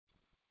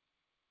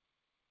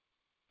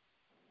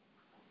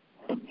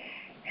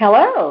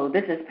Hello,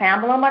 this is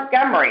Pamela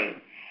Montgomery,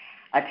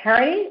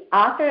 attorney,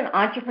 author, and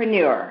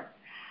entrepreneur.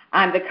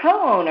 I'm the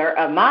co-owner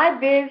of My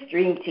Biz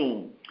Dream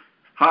Team.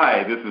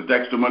 Hi, this is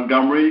Dexter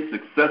Montgomery,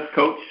 success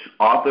coach,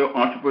 author,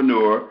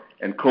 entrepreneur,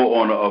 and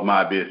co-owner of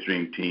My Biz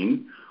Dream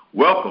Team.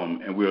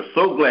 Welcome, and we are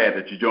so glad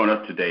that you join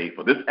us today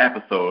for this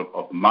episode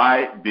of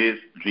My Biz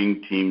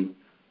Dream Team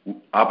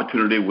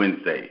Opportunity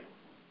Wednesday.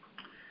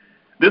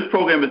 This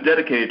program is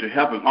dedicated to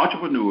helping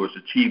entrepreneurs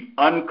achieve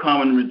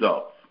uncommon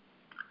results.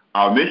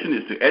 Our mission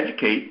is to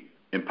educate,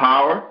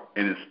 empower,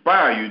 and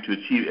inspire you to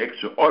achieve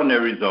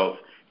extraordinary results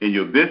in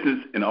your business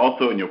and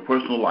also in your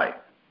personal life.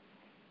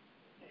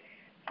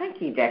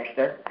 Thank you,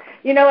 Dexter.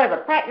 You know, as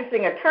a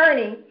practicing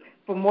attorney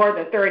for more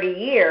than 30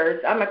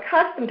 years, I'm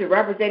accustomed to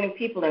representing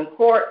people in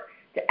court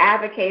to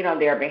advocate on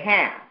their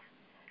behalf.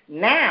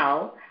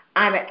 Now,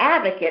 I'm an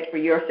advocate for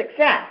your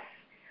success,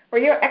 for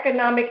your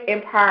economic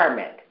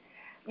empowerment.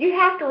 You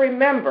have to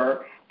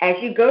remember, as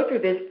you go through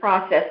this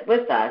process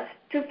with us,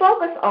 to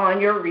focus on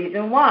your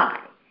reason why.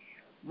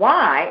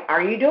 Why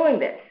are you doing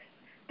this?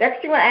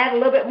 Dexter, you want to add a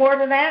little bit more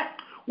to that?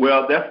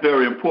 Well, that's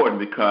very important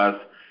because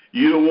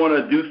you don't want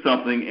to do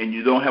something and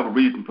you don't have a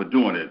reason for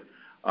doing it.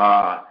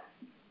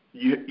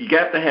 You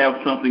got to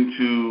have something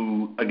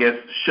to,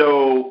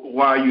 show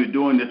why you're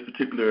doing this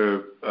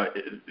particular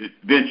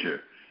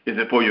venture. Is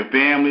it for your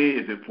family?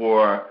 Is it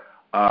for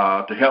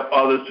to help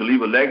others to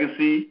leave a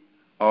legacy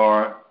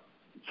or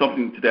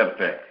something to that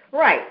effect?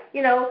 Right.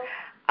 You know,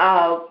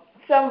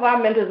 some of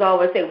our mentors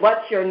always say,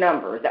 what's your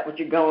number? Is that what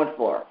you're going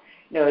for?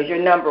 You know, is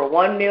your number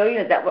 1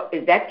 million?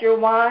 Is that your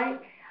why?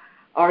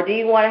 Or do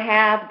you want to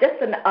have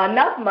just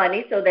enough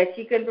money so that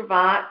you can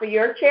provide for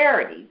your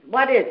charities?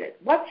 What is it?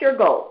 What's your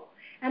goal?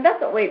 And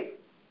that's what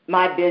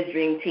My Biz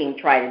Dream Team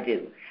try to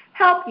do,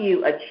 help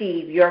you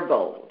achieve your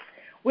goals.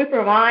 We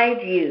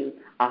provide you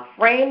a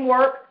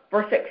framework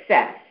for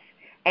success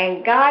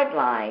and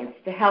guidelines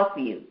to help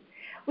you.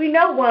 We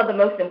know one of the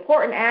most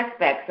important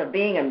aspects of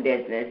being in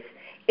business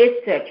is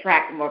to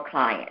attract more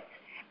clients.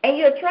 And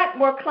you attract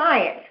more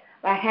clients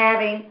by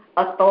having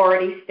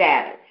authority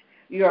status,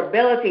 your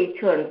ability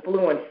to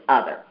influence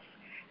others.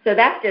 So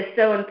that's just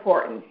so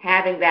important,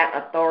 having that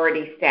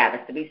authority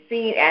status, to be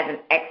seen as an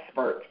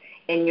expert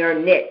in your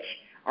niche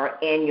or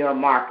in your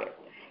market.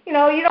 You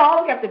know, you don't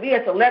always have to be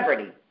a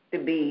celebrity to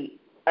be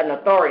an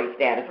authority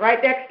status,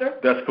 right, Dexter?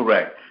 That's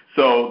correct.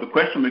 So the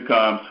question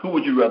becomes, who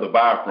would you rather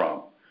buy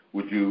from?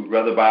 Would you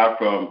rather buy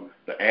from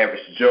the average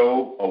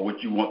Joe, or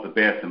would you want the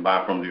best and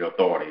buy from the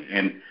authority?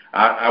 And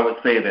I would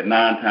say that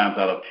 9 times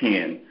out of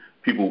 10,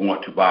 people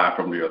want to buy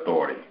from the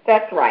authority.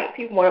 That's right.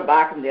 People want to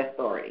buy from the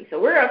authority.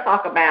 So we're going to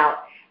talk about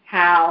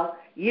how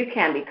you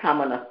can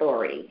become an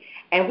authority.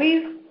 And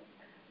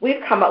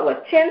we've come up with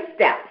 10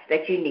 steps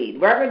that you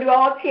need. We're going to do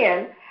all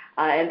 10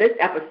 in this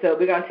episode.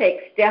 We're going to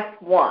take step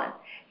 1.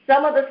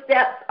 Some of the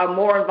steps are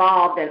more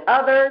involved than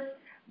others,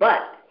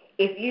 but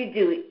if you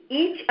do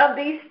each of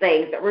these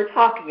things that we're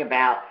talking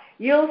about,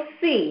 you'll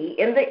see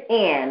in the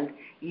end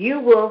you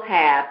will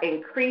have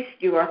increased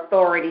your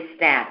authority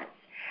status.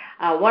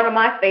 One of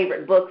my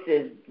favorite books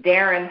is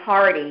Darren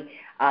Hardy,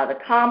 The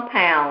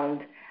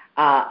Compound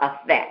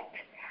Effect.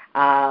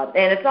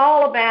 And it's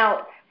all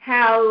about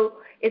how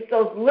it's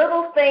those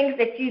little things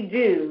that you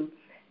do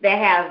that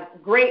have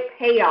great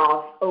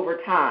payoffs over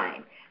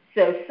time.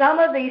 So some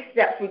of these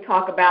steps we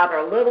talk about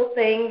are little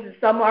things and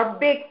some are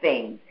big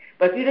things.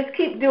 But if you just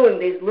keep doing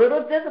these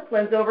little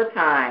disciplines over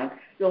time,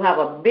 you'll have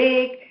a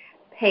big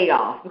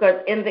payoff,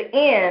 because in the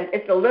end,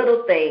 it's the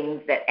little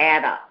things that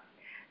add up.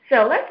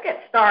 So let's get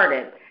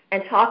started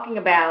and talking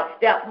about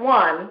step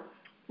 1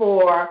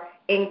 for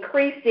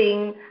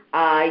increasing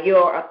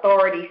your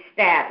authority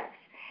status.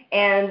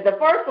 And the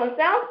first one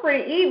sounds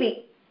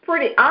pretty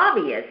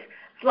obvious.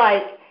 It's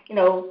like, you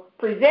know,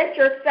 present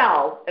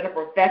yourself in a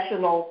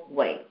professional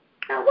way.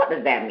 Now, what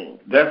does that mean?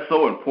 That's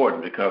so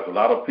important because a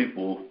lot of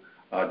people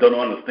don't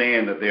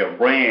understand that their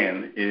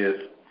brand is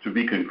to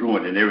be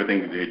congruent in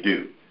everything that they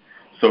do.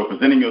 So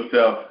presenting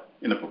yourself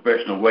in a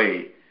professional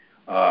way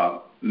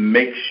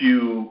makes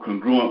you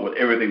congruent with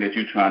everything that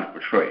you're trying to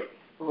portray.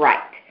 Right.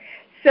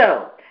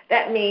 So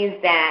that means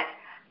that,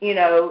 you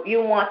know,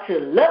 you want to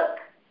look,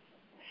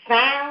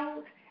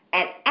 sound,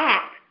 and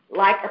act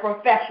like a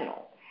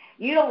professional.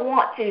 You don't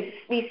want to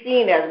be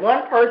seen as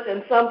one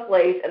person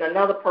someplace and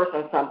another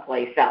person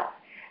someplace else.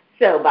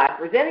 So by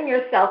presenting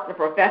yourself in a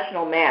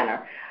professional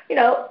manner, you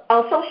know,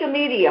 on social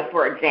media,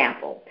 for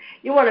example,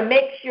 you want to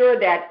make sure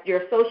that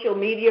your social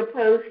media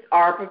posts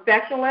are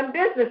professional and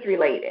business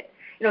related.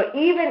 You know,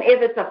 even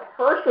if it's a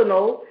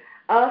personal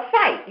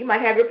site, you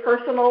might have your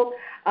personal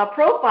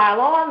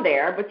profile on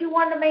there, but you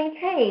want to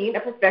maintain a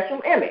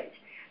professional image.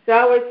 So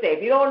I would say,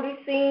 if you don't want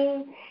to be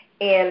seen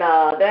in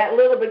that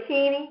little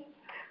bikini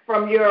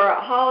from your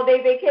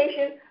holiday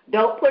vacation,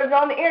 don't put it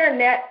on the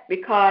internet,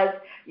 because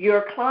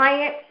your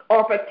clients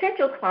or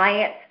potential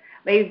clients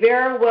may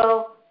very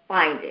well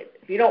find it.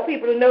 If you don't want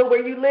people to know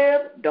where you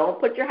live, don't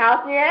put your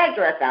house and your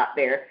address out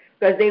there,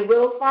 because they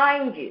will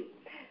find you.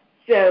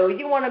 So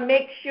you want to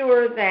make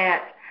sure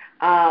that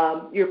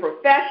you're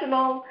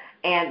professional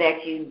and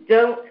that you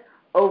don't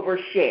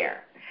overshare.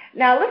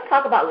 Now, let's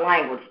talk about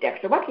language,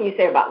 Dexter. What can you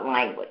say about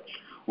language?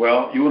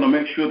 Well, you want to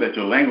make sure that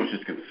your language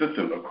is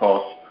consistent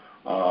across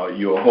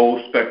your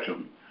whole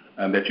spectrum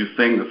and that you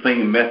sing the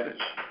same message.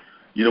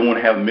 You don't want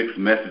to have mixed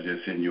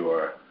messages in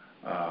your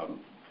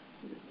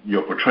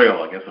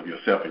portrayal, I guess, of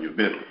yourself and your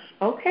business.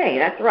 Okay,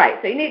 that's right.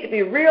 So you need to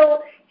be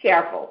real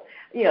careful.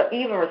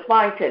 Even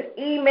responding to an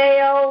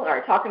email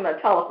or talking on the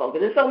telephone,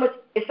 because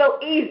it's so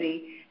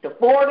easy to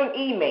forward an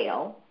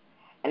email,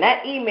 and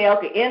that email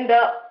could end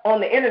up on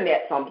the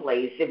internet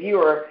someplace if you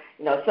were,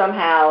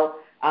 somehow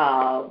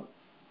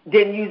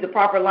didn't use the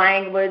proper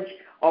language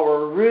or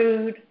were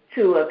rude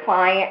to a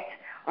client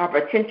or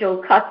a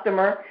potential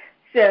customer.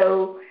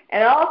 So,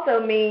 and it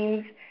also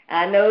means,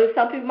 I know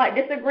some people might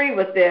disagree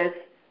with this,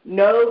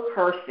 no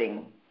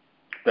cursing.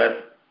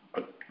 That's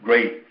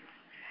great.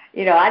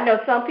 I know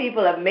some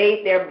people have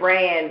made their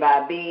brand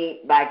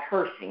by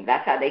cursing.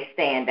 That's how they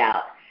stand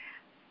out.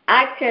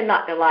 I tend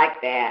not to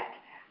like that.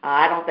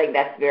 I don't think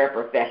that's very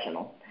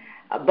professional.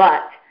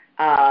 But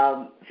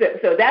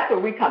so that's where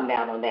we come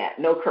down on that.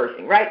 No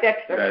cursing, right,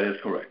 Dexter? That is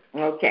correct.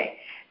 Okay.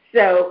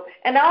 So,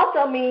 and it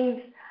also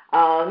means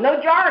no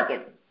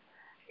jargon,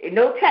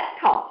 no tech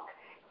talk.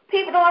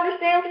 People don't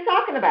understand what you're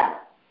talking about.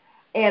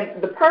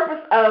 And the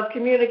purpose of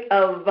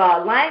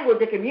language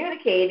and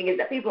communicating is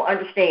that people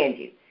understand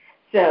you.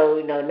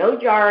 So, no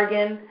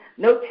jargon,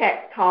 no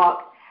tech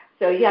talk.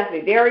 So you have to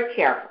be very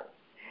careful.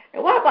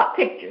 And what about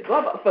pictures? What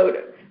about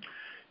photos?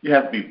 You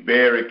have to be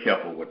very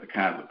careful with the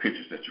kinds of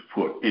pictures that you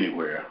put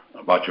anywhere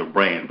about your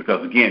brand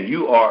because, again,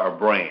 you are a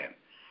brand,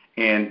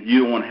 and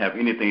you don't want to have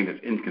anything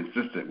that's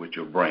inconsistent with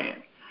your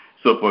brand.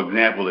 So, for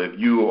example, if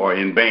you are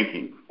in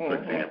banking, for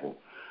example,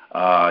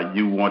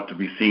 you want to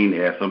be seen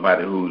as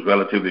somebody who's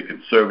relatively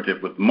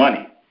conservative with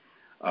money.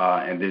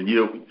 And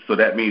then so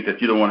that means that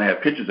you don't want to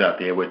have pictures out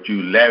there with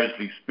you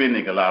lavishly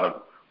spending a lot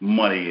of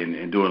money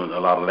and doing a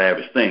lot of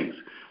lavish things.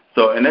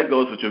 So, and that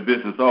goes with your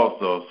business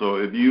also. So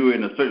if you're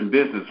in a certain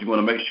business, you want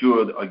to make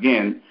sure,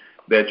 again,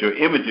 that your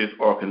images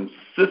are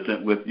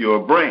consistent with your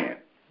brand.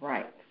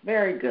 Right.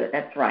 Very good.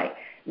 That's right.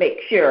 Make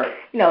sure,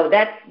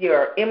 that's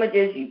your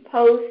images you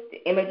post,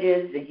 the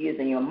images that you use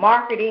in your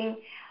marketing.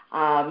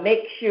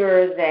 Make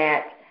sure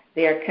that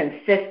they're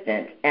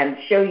consistent and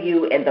show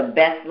you in the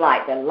best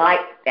light, the light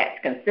that's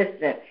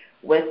consistent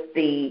with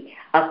the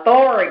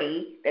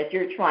authority that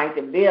you're trying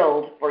to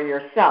build for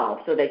yourself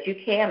so that you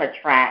can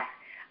attract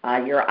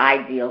your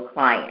ideal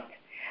client.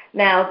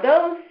 Now,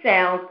 those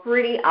sound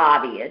pretty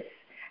obvious,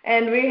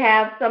 and we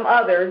have some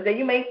others that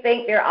you may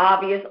think they're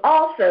obvious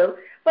also,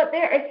 but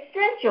they're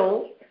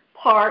essential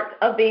parts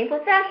of being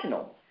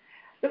professional.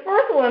 The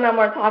first one I'm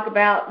going to talk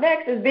about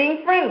next is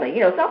being friendly.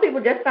 Some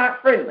people just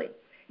aren't friendly.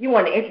 You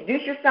want to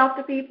introduce yourself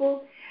to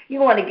people. You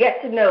want to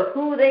get to know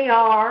who they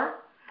are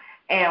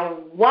and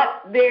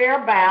what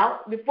they're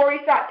about before you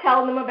start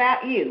telling them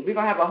about you. We're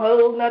going to have a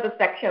whole other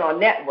section on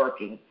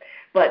networking.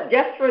 But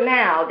just for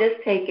now,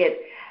 just take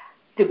it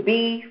to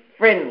be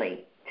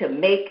friendly, to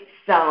make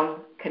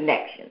some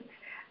connections.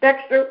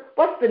 Dexter,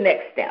 what's the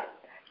next step?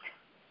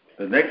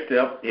 The next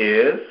step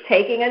is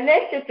taking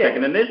initiative.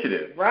 Taking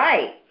initiative.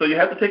 Right. So you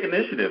have to take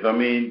initiative. I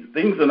mean,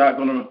 things are not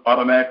going to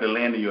automatically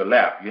land in your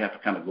lap. You have to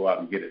kind of go out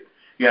and get it.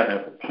 You have to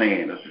have a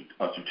plan,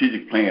 a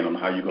strategic plan on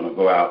how you're going to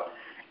go out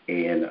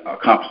and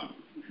accomplish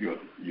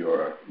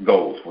your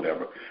goals,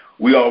 whatever.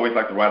 We always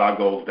like to write our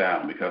goals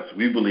down because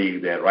we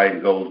believe that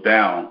writing goals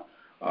down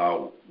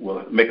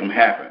will make them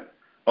happen.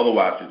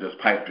 Otherwise, they're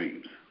just pipe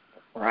dreams.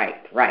 Right.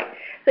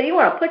 So you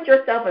want to put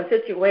yourself in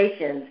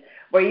situations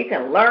where you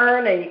can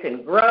learn and you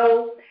can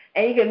grow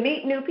and you can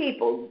meet new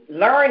people.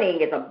 Learning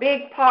is a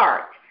big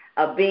part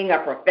of being a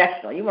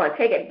professional. You want to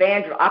take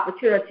advantage of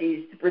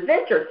opportunities to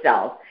present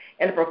yourself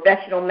in a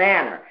professional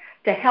manner,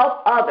 to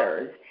help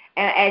others.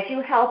 And as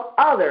you help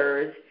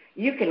others,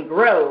 you can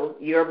grow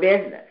your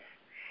business.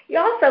 You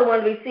also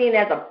want to be seen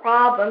as a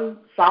problem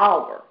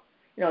solver,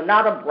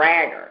 not a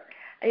bragger.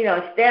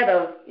 Instead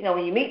of,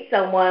 when you meet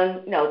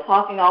someone,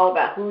 talking all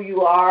about who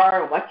you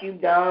are and what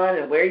you've done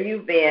and where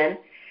you've been,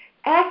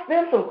 ask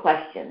them some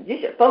questions. You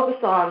should focus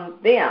on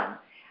them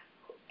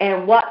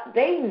and what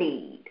they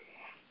need.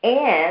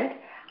 And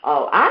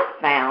I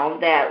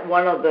found that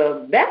one of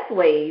the best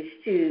ways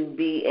to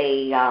be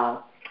a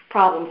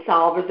problem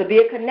solver is to be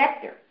a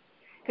connector.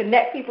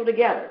 Connect people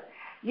together.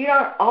 You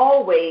aren't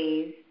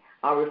always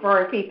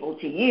referring people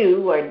to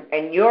you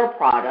and your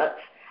products.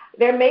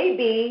 There may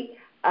be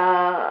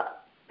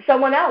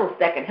someone else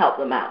that can help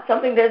them out.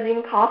 Something doesn't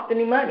even cost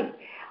any money.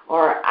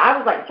 Or I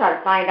would like to try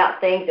to find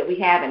out things that we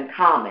have in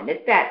common.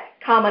 It's that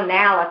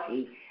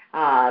commonality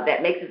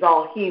that makes us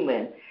all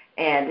human,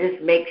 and this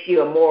makes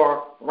you a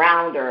more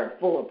rounder and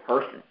fuller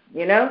person,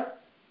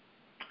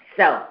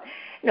 So,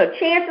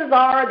 chances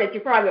are that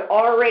you're probably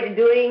already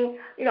doing,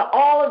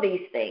 all of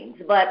these things.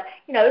 But,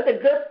 it's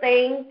a good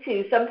thing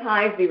to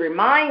sometimes be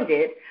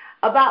reminded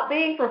about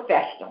being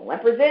professional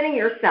and presenting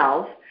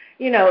yourself,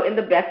 in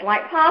the best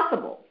light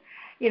possible.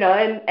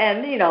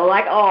 And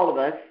like all of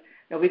us,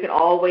 we can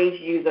always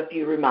use a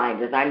few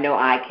reminders. I know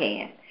I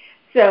can.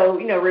 So,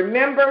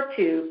 remember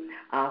to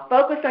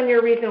Focus on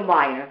your reason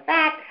why. And in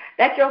fact,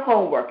 that's your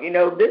homework.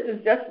 This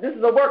is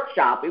a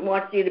workshop. We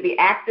want you to be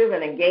active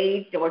and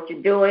engaged in what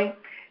you're doing.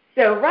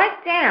 So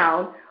write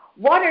down,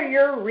 what are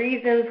your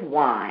reasons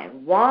why?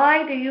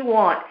 Why do you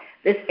want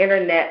this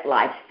internet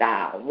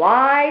lifestyle?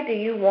 Why do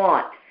you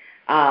want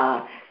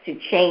to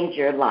change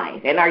your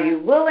life? And are you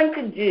willing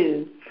to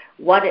do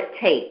what it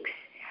takes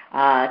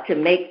to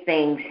make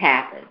things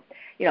happen?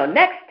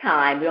 Next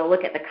time we'll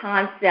look at the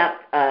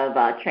concept of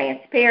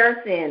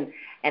transparency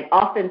and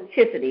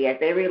authenticity as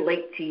they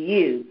relate to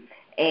you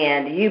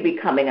and you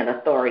becoming an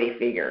authority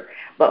figure.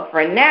 But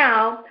for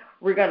now,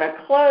 we're going to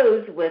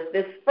close with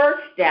this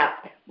first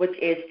step, which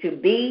is to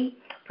be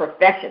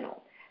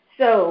professional.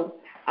 So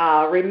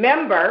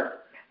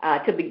remember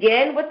to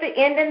begin with the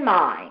end in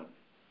mind.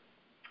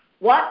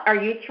 What are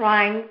you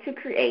trying to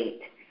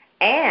create,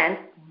 and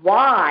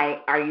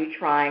why are you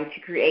trying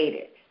to create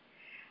it?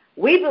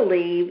 We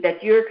believe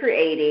that you're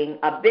creating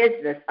a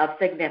business of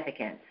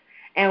significance,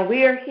 and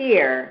we're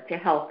here to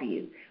help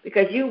you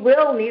because you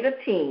will need a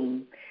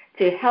team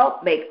to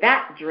help make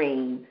that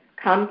dream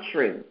come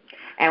true,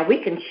 and we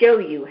can show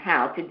you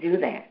how to do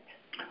that.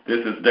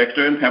 This is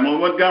Dexter and Pamela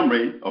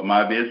Montgomery of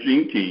My Biz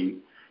Dream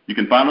Team. You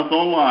can find us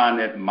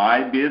online at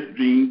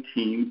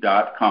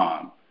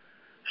mybizdreamteam.com,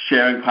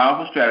 sharing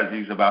powerful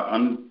strategies about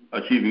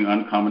achieving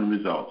uncommon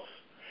results.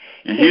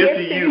 And here's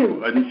to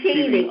you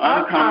achieving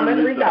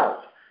uncommon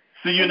results.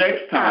 See you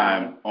next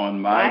time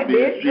on My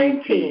Biz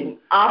Dream Team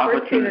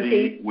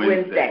Opportunity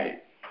Wednesday.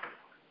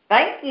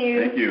 Thank you.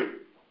 Thank you.